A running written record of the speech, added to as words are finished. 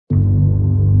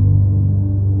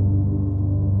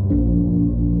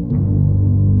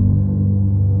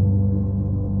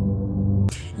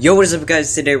Yo, what is up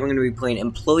guys? Today we're going to be playing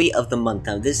Employee of the Month.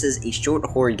 Now this is a short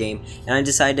horror game, and I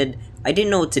decided I didn't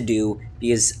know what to do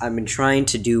because I've been trying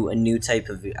to do a new type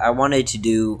of I wanted to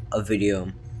do a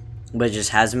video, but it just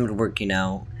hasn't been working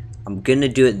out. I'm going to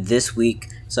do it this week,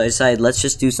 so I decided let's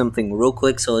just do something real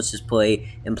quick. So let's just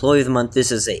play Employee of the Month.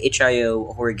 This is a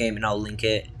HIO horror game, and I'll link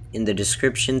it in the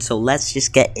description. So let's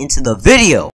just get into the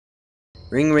video.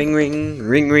 Ring, ring, ring,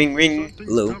 ring, ring, ring.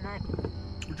 Hello.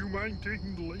 Would you mind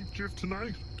taking the late shift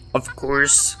tonight? Of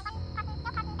course.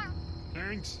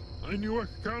 Thanks. I knew I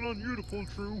could count on you to pull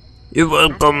through. You're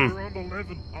welcome. Around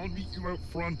 11. I'll meet you out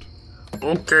front.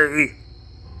 Okay.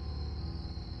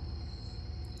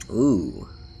 Ooh.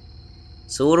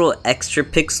 It's a little extra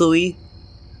pixely.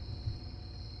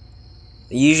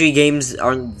 Usually games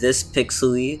aren't this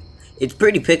pixely. It's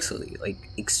pretty pixely, like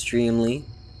extremely.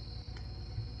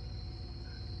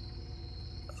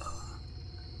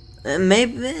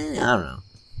 Maybe, I don't know.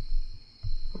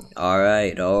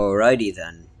 Alrighty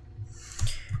then.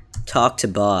 Talk to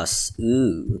boss.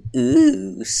 Ooh,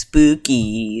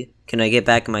 spooky. Can I get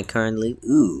back in my car and leave?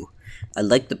 Ooh, I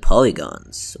like the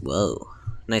polygons. Whoa,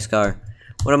 nice car.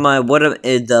 What am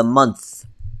the month?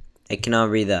 I cannot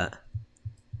read that.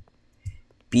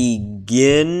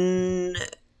 Begin.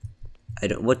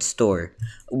 What store?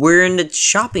 We're in the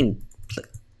shopping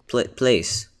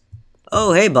place.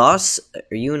 Oh, hey, boss.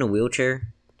 Are you in a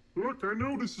wheelchair? Look, I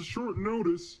know this is short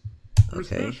notice,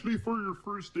 Okay. especially for your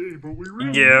first day, but we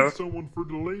really need someone for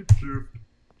the late shift.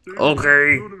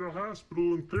 Okay. Go to the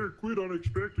hospital and Claire quit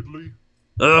unexpectedly.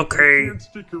 Okay. I can't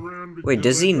stick around because Wait,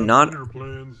 does he I have not? dinner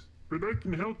plans, but I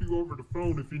can help you over the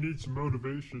phone if you need some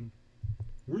motivation.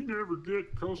 We never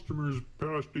get customers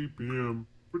past 8 p.m.,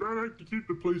 but I like to keep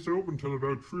the place open till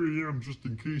about 3 a.m. just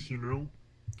in case, you know.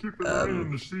 Keep an eye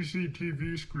on the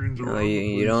CCTV screens around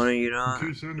you the place don't.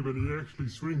 in case anybody actually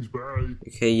swings by.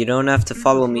 Okay, you don't have to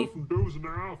follow me. From dozing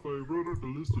off, I wrote up a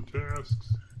list of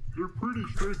tasks. They're pretty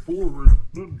straightforward,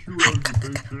 nothing too out of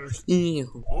your paycheck.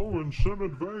 Oh, and some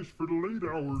advice for the late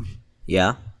hours.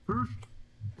 Yeah. First,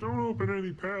 don't open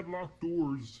any padlocked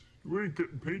doors. You ain't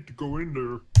getting paid to go in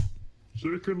there.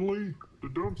 Secondly, the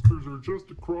dumpsters are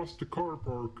just across the car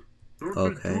park.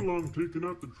 Don't take too long taking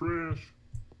out the trash.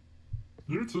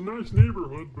 It's a nice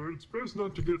neighborhood, but it's best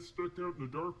not to get stuck out in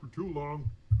the dark for too long.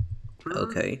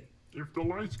 Third, if the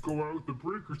lights go out, the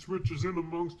breaker switch is in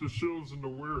amongst the shelves in the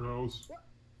warehouse.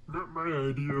 Not my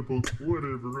idea, but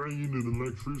whatever, I ain't an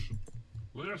electrician.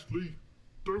 Lastly,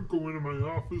 don't go into my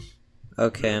office.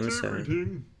 Okay, That's I'm sorry.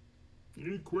 everything.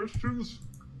 Any questions?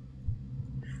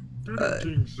 Didn't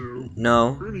think so.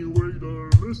 No. Anyway,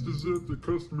 the list is at the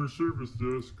customer service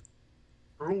desk.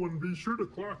 Oh, and be sure to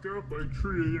clock out by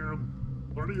 3 a.m.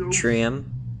 Adios. 3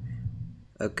 a.m.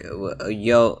 Okay, well,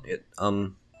 yo,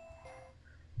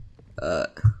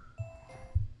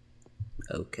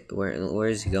 okay, where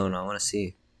is he going? I want to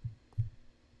see.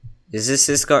 Is this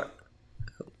his car?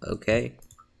 Okay.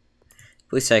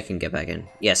 Please, I can get back in.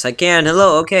 Yes, I can.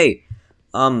 Hello. Okay.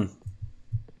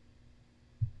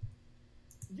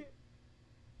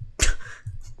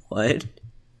 What?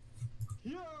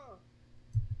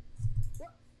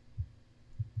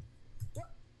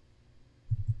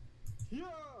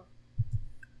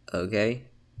 Okay.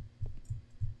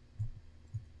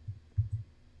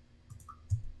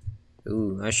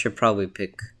 Ooh, I should probably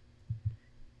pick.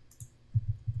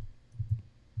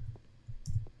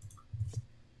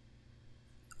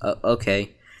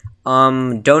 Okay.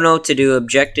 Don't know what to do.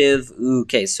 Objective. Ooh,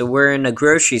 okay, so we're in a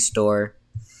grocery store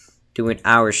doing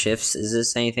hour shifts. Is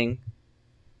this anything?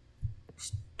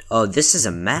 Oh, this is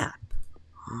a map.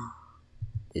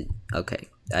 Okay,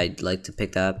 I'd like to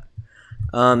pick that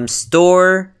up.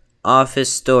 Store,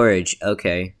 office, storage.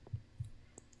 Okay.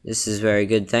 This is very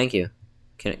good, thank you.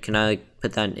 Can I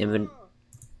put that in inventory?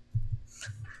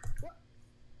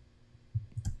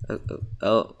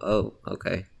 Oh,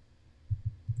 okay.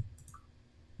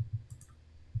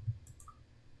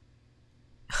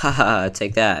 Haha,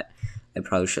 take that. I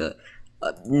probably should.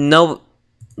 No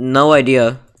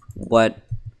idea what.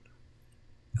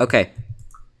 Okay.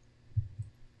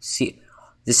 See,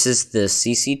 this is the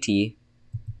CCT.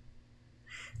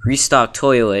 Restock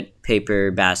toilet paper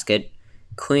basket.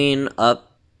 Clean up.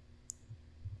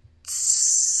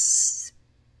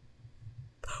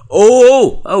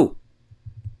 Oh!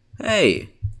 Hey,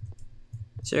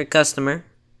 is there a customer?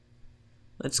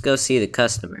 Let's go see the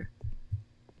customer.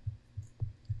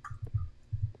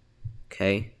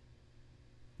 Okay,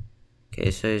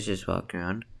 so he's just walking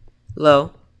around.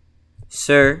 Hello,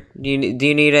 sir. Do you need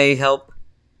any help?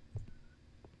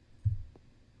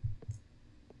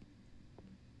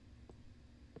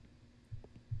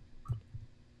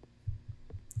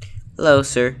 Hello,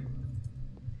 sir.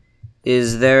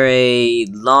 Is there a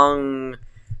long...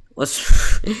 What's...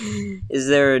 Is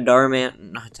there a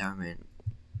Darman? Not Darman.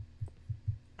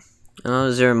 Oh,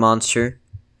 is there a monster?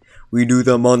 We do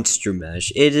the monster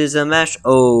mash. It is a mash.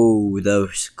 Oh,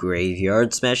 the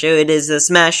graveyard smash. Oh, it is a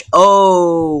smash.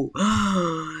 Oh!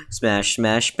 Smash,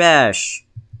 smash, bash.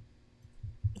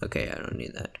 Okay, I don't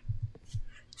need that.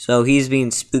 So he's being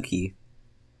spooky.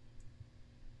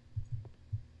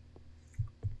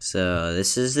 So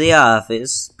this is the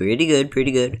office. Pretty good,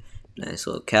 pretty good. Nice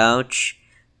little couch.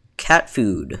 Cat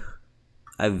food.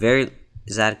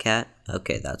 Is that a cat?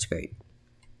 Okay, that's great.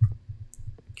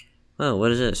 Oh, what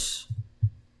is this?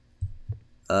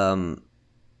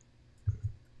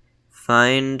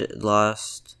 Find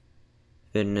lost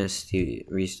fitness to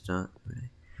restart.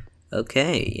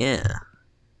 Okay, yeah.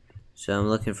 So I'm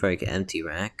looking for like an empty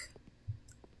rack.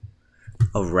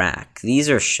 A rack. These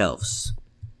are shelves.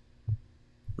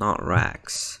 Not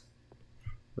racks.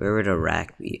 Where would a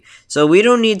rack be? So we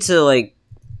don't need to like...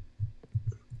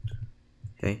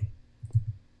 Okay.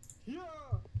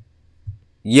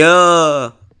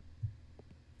 Yeah!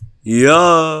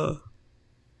 Yeah!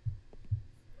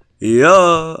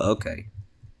 Yeah! Okay.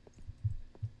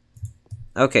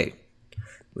 Okay.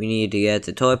 We need to get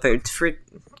the toilet paper for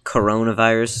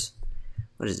coronavirus.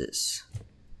 What is this?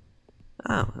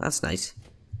 Oh, that's nice.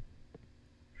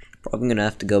 Probably gonna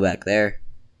have to go back there.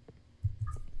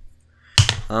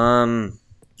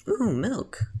 Ooh,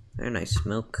 milk. Very nice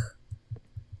milk.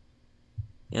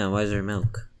 Yeah, why is there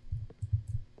milk?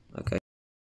 Okay.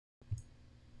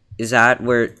 Is that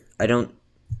where I don't...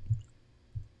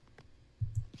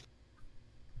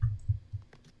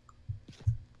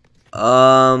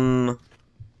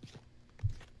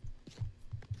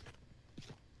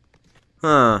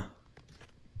 Huh.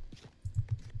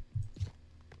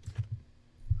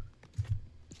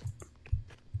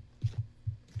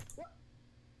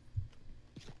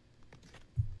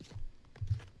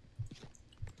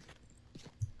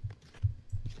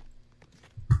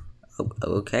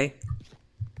 Okay.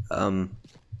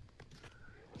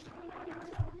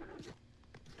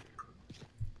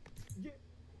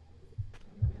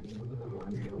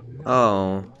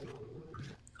 Oh.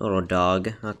 Little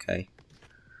dog. Okay.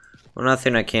 Well,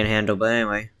 nothing I can't handle, but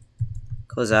anyway.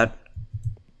 Close that.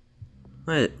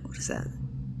 What is that?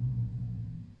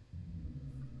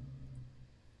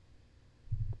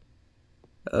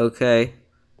 Okay.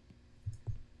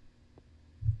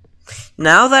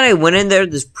 Now that I went in there,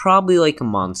 there's probably like a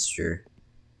monster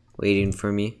waiting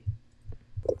for me.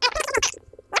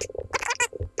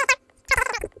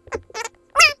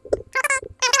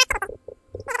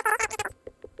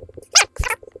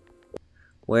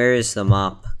 Where is the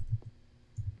mop?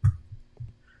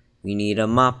 We need a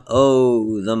mop.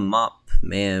 Oh, the mop.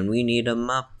 Man, we need a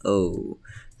mop. Oh,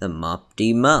 the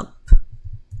mop-de-mop.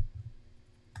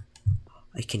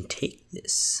 I can take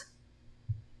this.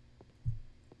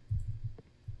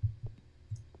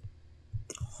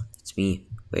 Oh, that's me.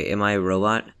 Wait, am I a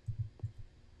robot?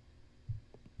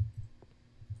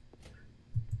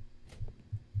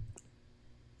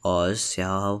 Oh, this is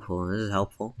helpful. This is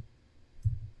helpful.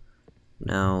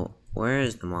 Now, where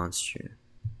is the monster?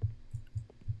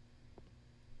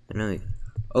 I know.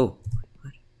 Oh,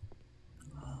 what?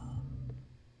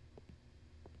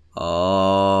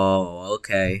 Oh,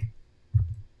 okay.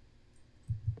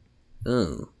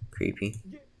 Ooh, creepy.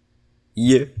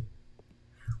 Yeah.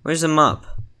 Where's the mop?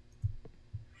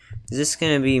 Is this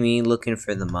gonna be me looking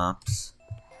for the mops?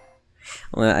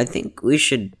 Well, I think we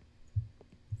should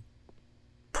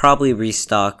probably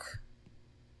restock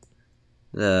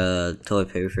the toilet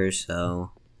paper first,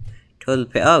 so...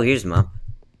 Toilet paper. Oh, here's a mop.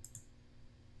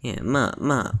 Yeah,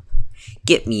 mop.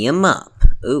 Get me a mop.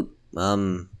 Oop,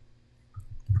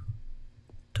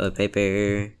 toilet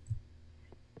paper.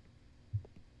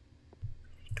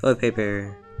 Toilet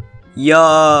paper.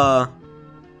 Yeah!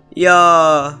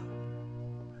 Yeah!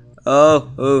 Oh.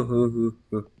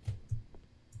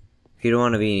 You don't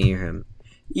want to be near him.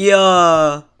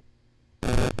 Yeah!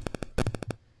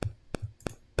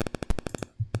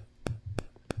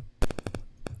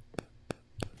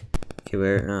 Okay,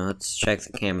 let's check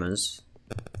the cameras.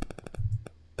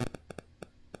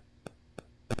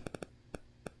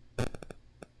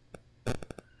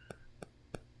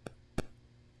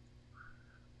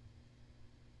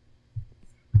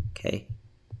 Okay.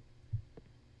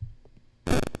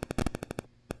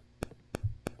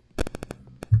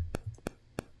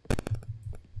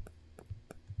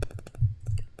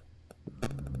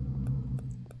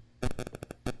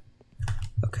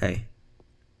 Okay.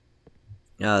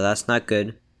 No, that's not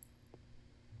good.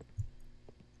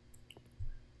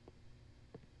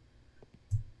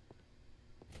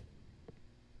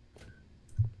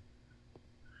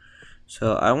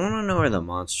 So I want to know where the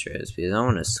monster is because I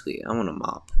want to sweep. I want to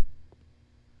mop.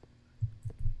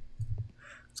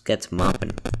 Let's get to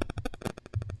mopping.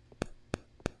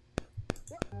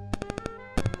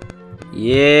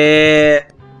 Yeah.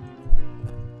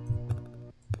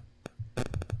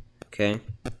 Okay.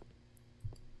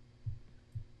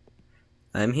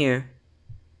 I'm here.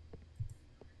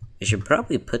 I should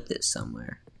probably put this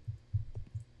somewhere.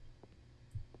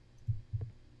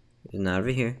 He's not over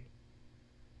here.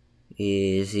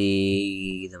 Is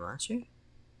he the monster?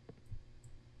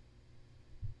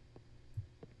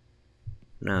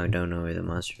 No, I don't know where the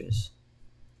monster is.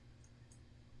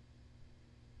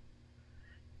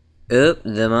 Oh,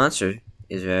 the monster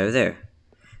is right over there.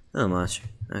 Oh, monster.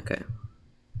 Okay.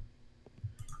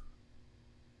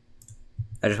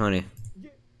 I just want to...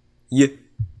 Yeah.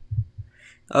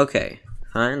 Okay.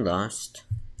 Find lost.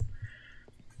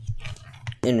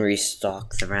 And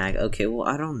restock the rack. Okay, well,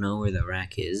 I don't know where the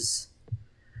rack is.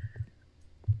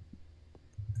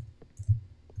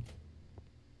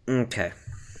 Okay.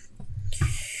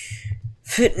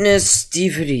 Fitness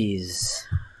DVDs.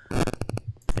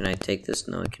 Can I take this?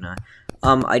 No, I cannot.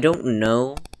 I don't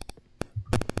know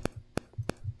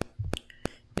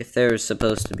if there's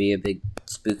supposed to be a big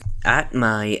spook at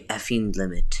my effing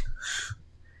limit.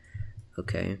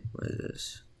 Okay, what is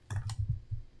this?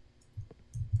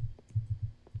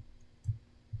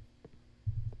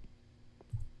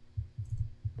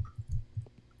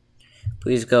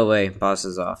 Please go away,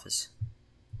 boss's office.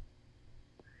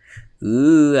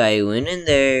 Ooh, I went in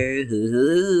there. Hoo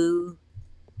hoo hoo.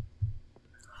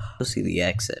 We'll see the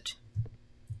exit.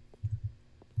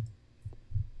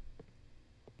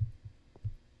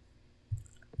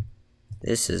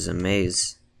 This is a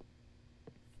maze.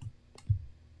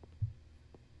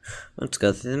 Let's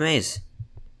go through the maze.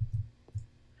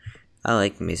 I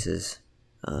like mazes.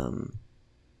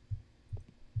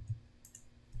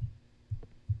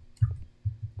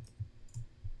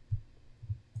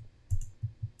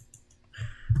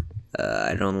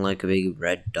 I don't like a big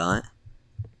red dot.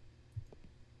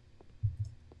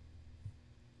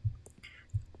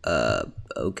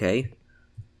 Okay.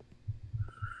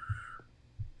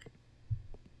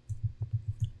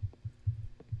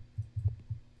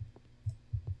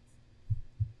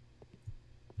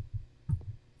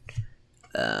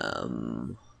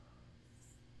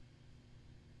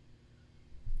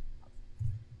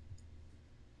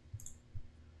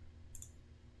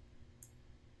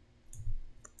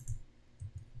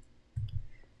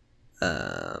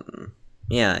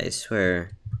 Yeah, I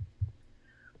swear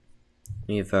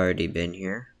we've already been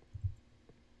here.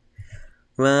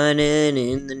 Running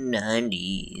in the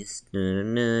 90s. Na,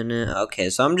 na, na. Okay,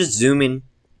 so I'm just zooming.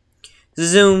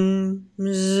 Zoom,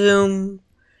 zoom,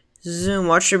 zoom.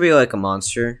 Watch her be like a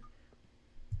monster.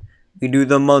 We do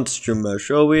the monster mash.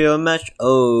 Oh, we a mash.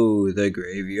 Oh, the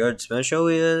graveyard smash. Oh,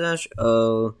 we a mash.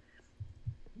 Oh,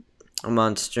 a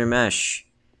monster mash.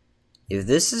 If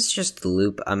this is just the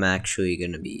loop, I'm actually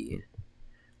gonna be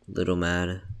a little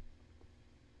mad.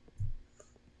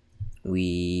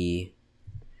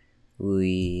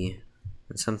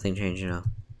 Something changing up.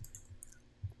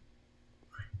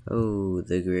 Oh,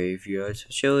 the graveyard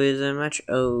special is a match.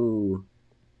 Oh,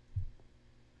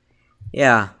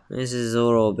 yeah, this is a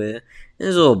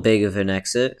little big of an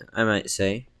exit, I might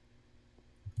say.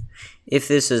 If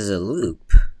this is a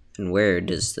loop, then where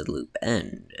does the loop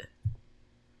end?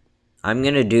 I'm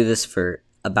gonna do this for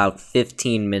about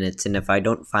 15 minutes, and if I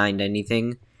don't find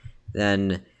anything,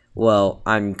 then, well,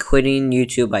 I'm quitting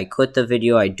YouTube. I quit the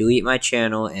video, I delete my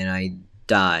channel, and I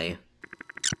die.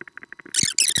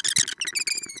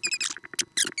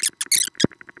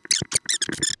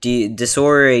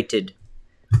 Disoriented.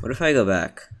 What if I go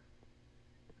back?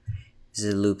 Is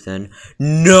it a loop then?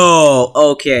 No!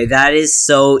 Okay, that is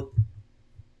so...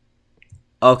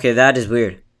 Okay, that is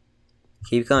weird.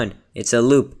 Keep going. It's a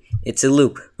loop. It's a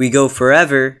loop. We go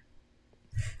forever.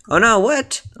 Oh no,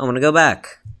 what? I want to go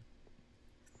back.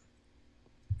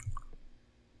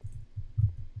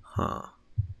 Huh.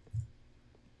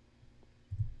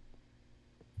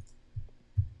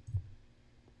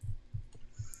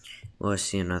 Well, I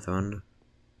see another one.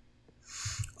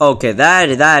 Okay,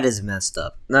 that is messed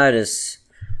up. That is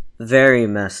very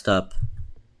messed up.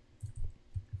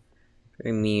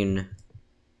 Very mean.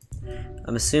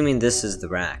 I'm assuming this is the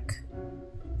rack.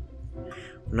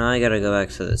 Now I gotta go back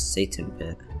to the Satan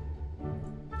pit.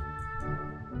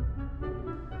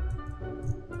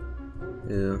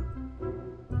 Ooh.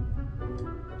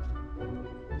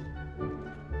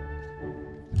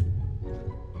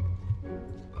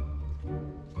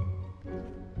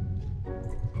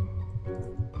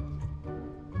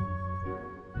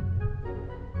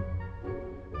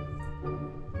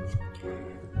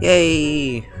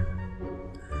 Yay!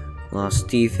 Lost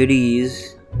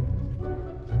DVDs.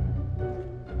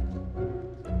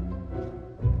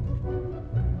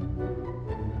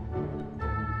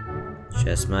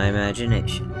 Just my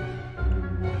imagination.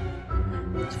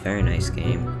 It's a very nice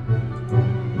game.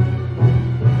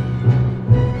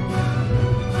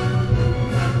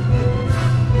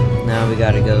 Now we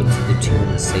gotta go to the tomb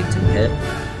of Satan pit.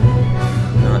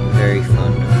 Not very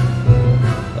fun,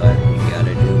 but we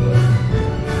gotta do it.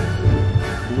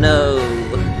 No!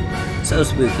 So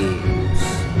spooky.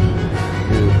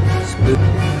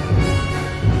 Spooky.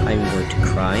 I'm going to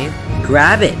cry.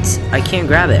 Grab it! I can't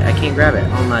grab it. I can't grab it.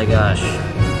 Oh my gosh.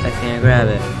 I can't grab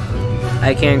it.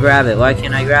 I can't grab it. Why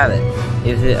can't I grab it?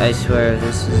 I swear if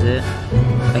this is it.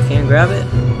 I can't grab it?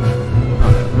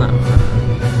 Oh, no.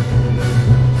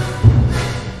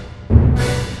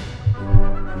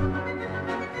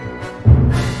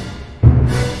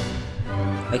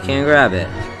 I can't grab it.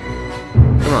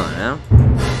 Come on now.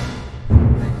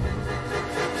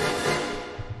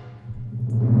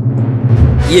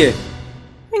 Yeah.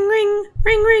 Ring ring,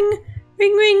 ring ring,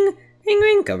 ring ring, ring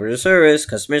ring. Customer service,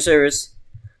 customer service.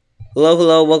 Hello,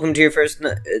 hello. Welcome to your first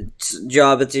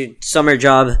job. It's your summer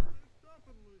job.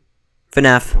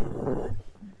 FNAF.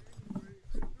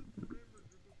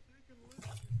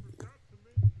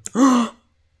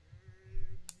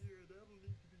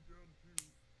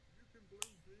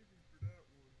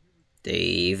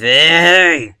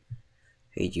 Davey!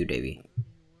 Hate you, Davey.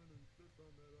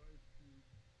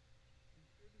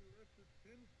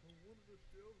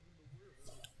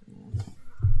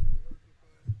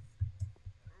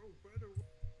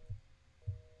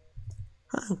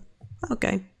 Oh,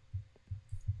 okay.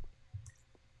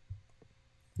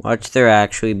 Watch there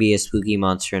actually be a spooky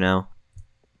monster now.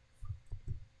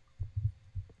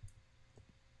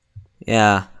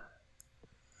 Yeah.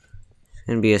 It's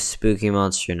gonna be a spooky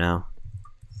monster now.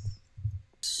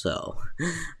 So,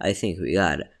 I think we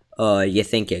got it. Oh, you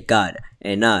think you got it,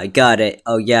 and I got it.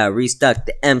 Oh yeah, restock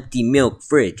the empty milk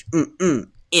fridge.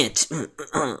 It's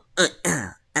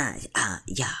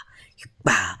yeah.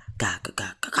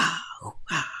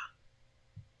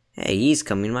 Hey, he's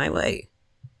coming my way.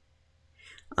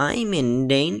 I'm in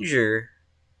danger.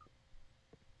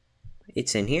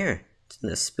 It's in here. It's in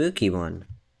the spooky one.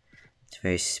 It's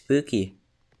very spooky.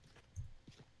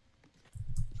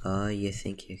 Oh, you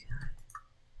think you got it.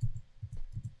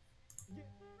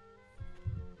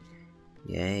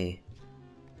 Yay.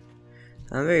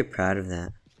 I'm very proud of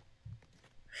that.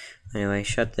 Anyway,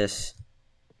 shut this.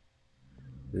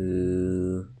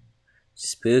 Ooh.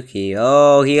 Spooky.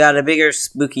 Oh, he got a bigger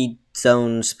spooky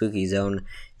zone. Spooky zone.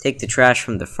 Take the trash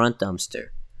from the front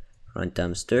dumpster. Front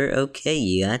dumpster. Okay,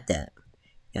 you got that.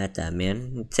 Got that,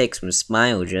 man. Take some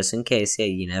smile just in case. Hey,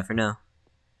 you never know.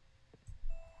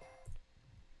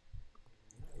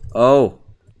 Oh.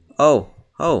 Oh.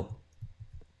 Oh.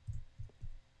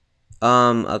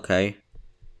 Okay.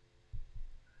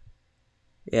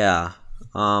 Yeah.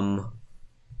 Can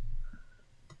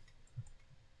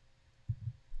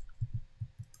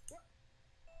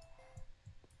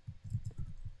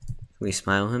we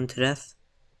smile him to death?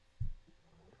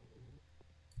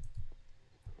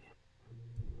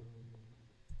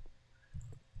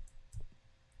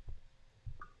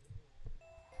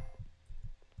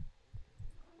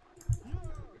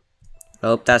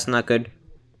 Oh, that's not good.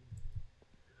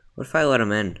 What if I let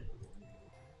him in?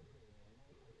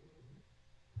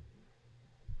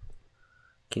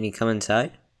 Can he come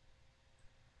inside?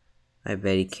 I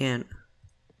bet he can't.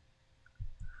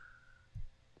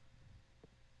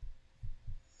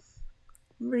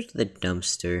 Where's the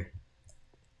dumpster?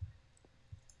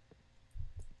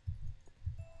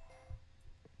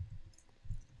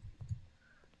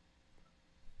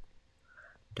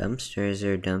 Dumpster? Is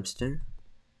there a dumpster?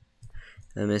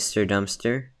 A Mr.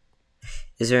 Dumpster?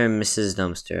 Is there a Mrs.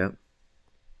 Dumpster?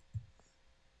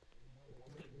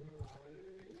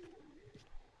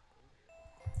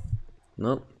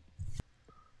 Nope.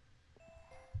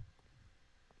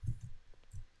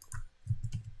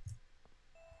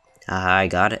 Haha, I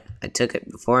got it. I took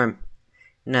it before him.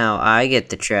 Now I get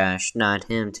the trash, not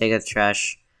him. Take the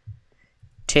trash.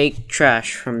 Take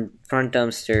trash from front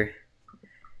dumpster.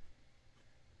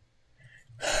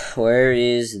 Where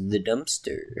is the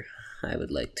dumpster? I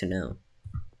would like to know.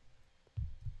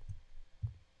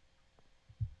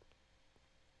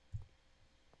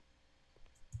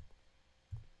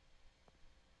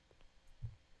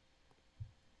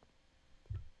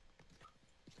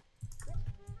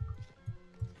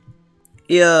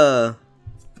 Yeah.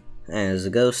 There's a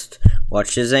ghost.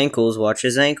 Watch his ankles. Watch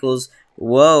his ankles.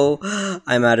 Whoa.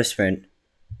 I'm out of sprint.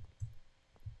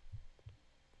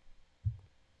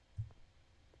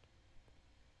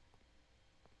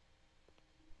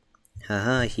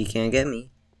 Haha, he can't get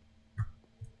me.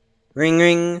 Ring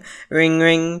ring, ring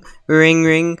ring, ring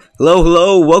ring. Hello,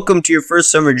 hello, welcome to your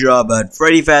first summer job at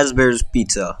Freddy Fazbear's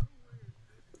Pizza.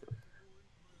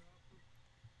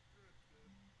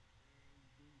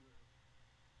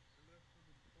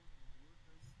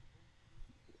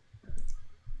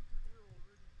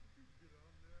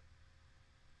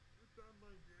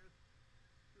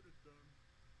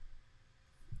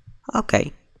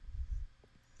 Okay.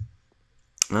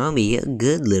 I'll be a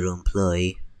good little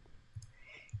employee.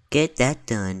 Get that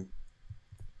done.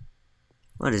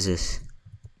 What is this?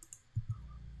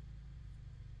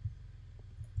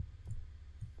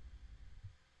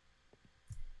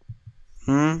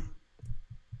 Hmm?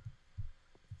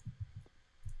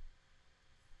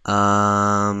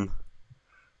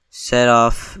 Set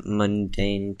off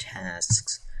mundane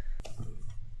tasks.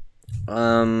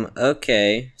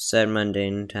 Okay. Set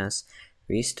mundane tasks.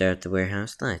 Restart the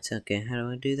warehouse lights. Okay, how do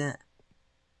I do that?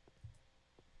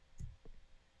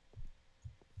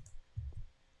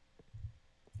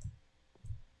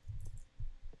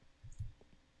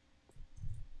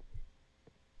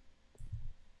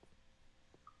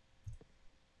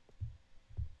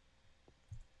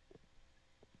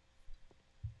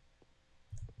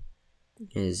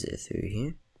 Is it through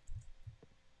here?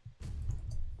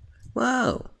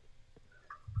 Whoa!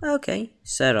 Okay,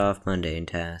 set off mundane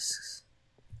tasks.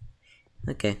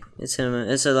 Okay, it's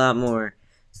a lot more,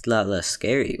 it's a lot less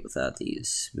scary without these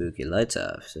spooky lights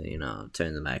off. So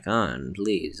turn them back on,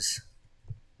 please.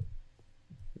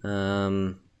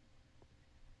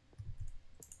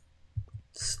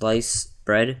 Slice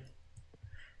bread.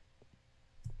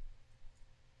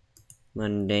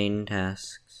 Mundane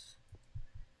tasks.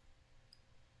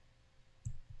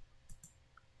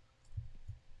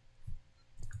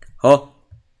 Oh!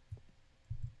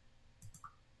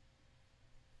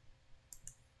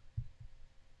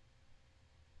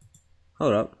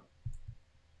 Hold up.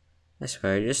 I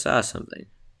swear I just saw something.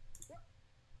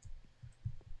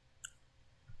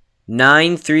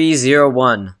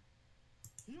 9301.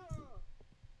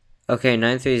 Okay,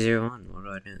 9301. What do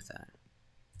I do with that?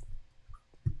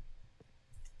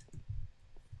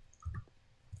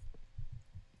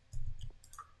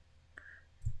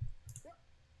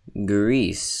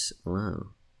 Grease.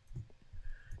 Wow.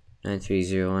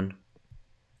 9301.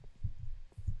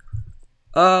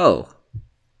 Oh!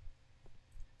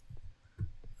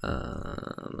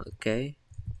 Okay.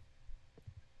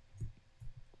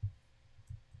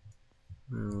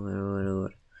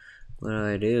 What do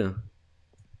I do?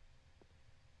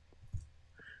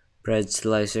 Bread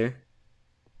slicer.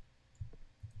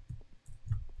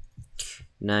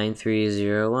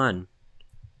 9301.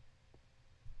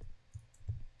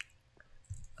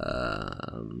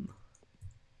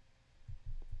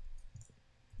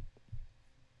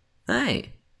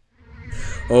 Hi.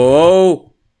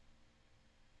 Oh.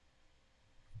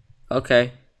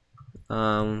 Okay.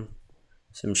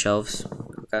 Some shelves.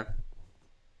 Okay.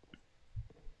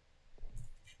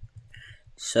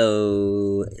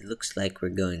 So it looks like we're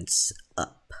going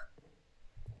up.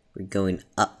 We're going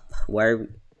up. Why are we?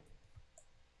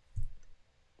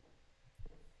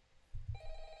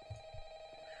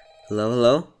 Hello,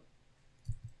 hello?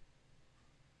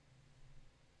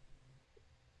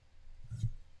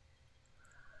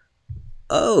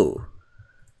 Oh!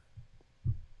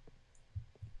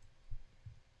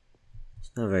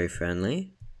 It's not very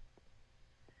friendly.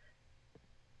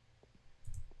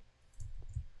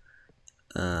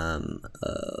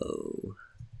 Oh.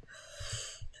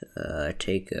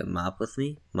 Take a mop with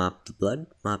me. Mop the blood.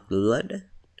 Mop the blood.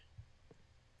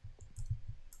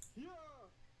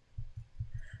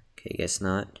 Okay, guess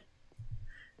not.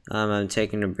 I'm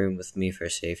taking a broom with me for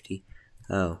safety.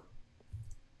 Oh.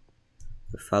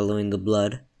 We're following the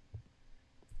blood.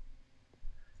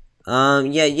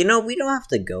 Yeah, we don't have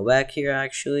to go back here,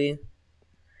 actually.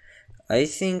 I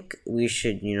think we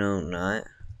should, not.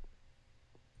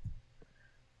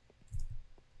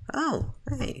 Oh,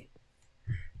 hey.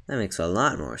 That makes a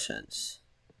lot more sense.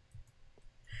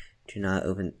 Do not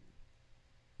open...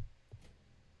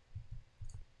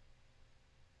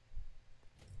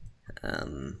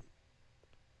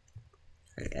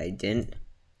 I didn't.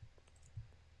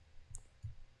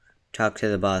 Talk to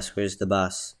the boss. Where's the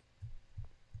boss?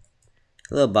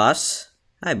 Hello, boss.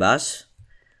 Hi, boss.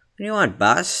 What do you want,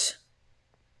 boss?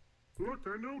 Look,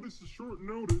 I know this is short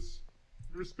notice,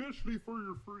 especially for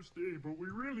your first day, but we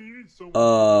really need someone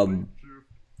for the night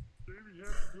shift. Davey had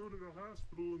to go to the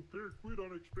hospital and Claire quit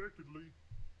unexpectedly.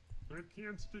 I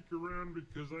can't stick around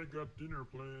because I got dinner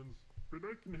plans, but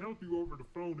I can help you over the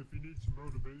phone if you need some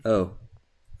motivation. Oh.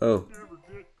 Never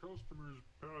get customers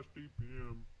past 8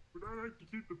 p.m. But I like to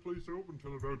keep the place open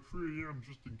till about 3 a.m.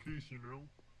 just in case, you know.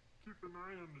 Keep an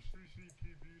eye on the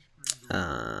CCTV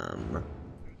screen.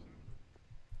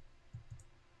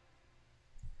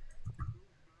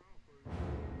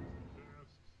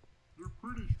 They're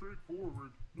pretty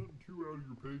straightforward, nothing too out of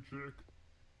your paycheck.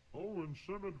 Oh, and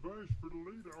some advice for the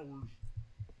late hours.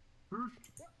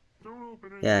 First, don't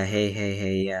open any... Yeah,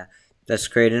 hey, yeah. That's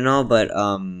great and all, but,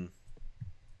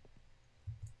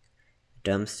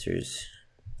 dumpsters.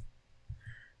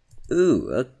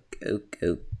 Ooh,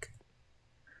 okay.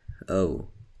 Oh.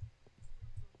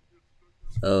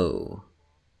 Oh.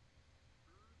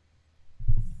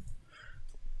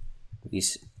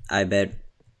 I bet.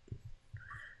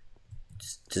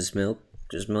 Does milk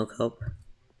help?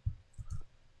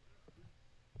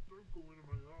 Don't go into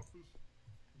my office.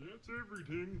 That's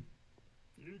everything.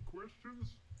 Any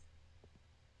questions?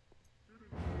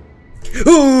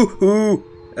 Ooh!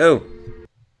 Oh.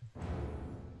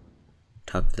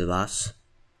 Talk to the boss.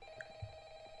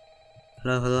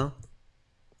 Hello?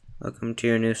 Welcome to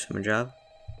your new summer job.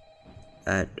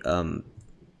 At,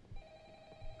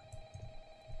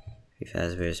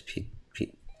 Fazbear's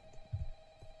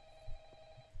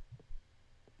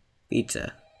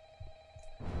Pizza.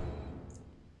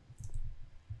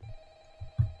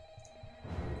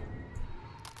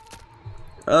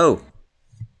 Oh.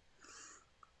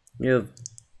 You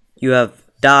have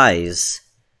dyes.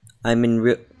 I'm in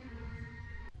real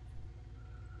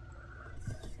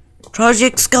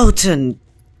Project Skeleton.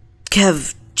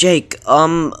 Kev, Jake,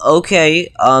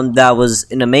 okay, that was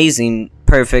an amazing,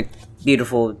 perfect,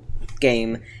 beautiful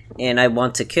game, and I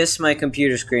want to kiss my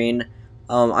computer screen.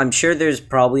 I'm sure there's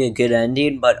probably a good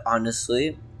ending, but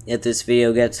honestly, if this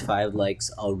video gets 5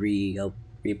 likes, I'll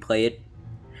replay it.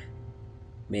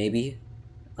 Maybe.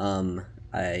 Oh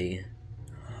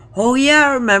yeah,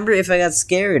 I remember if I got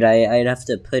scared, I'd have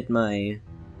to put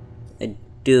I'd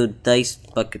do a dice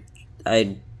bucket,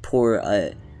 I'd pour,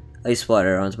 ice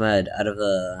water onto my head out of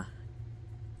a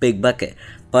big bucket,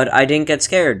 but I didn't get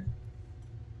scared.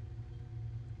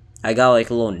 I got like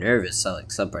a little nervous at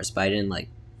like some parts, but I didn't like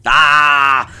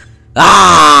I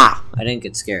didn't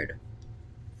get scared.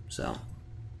 So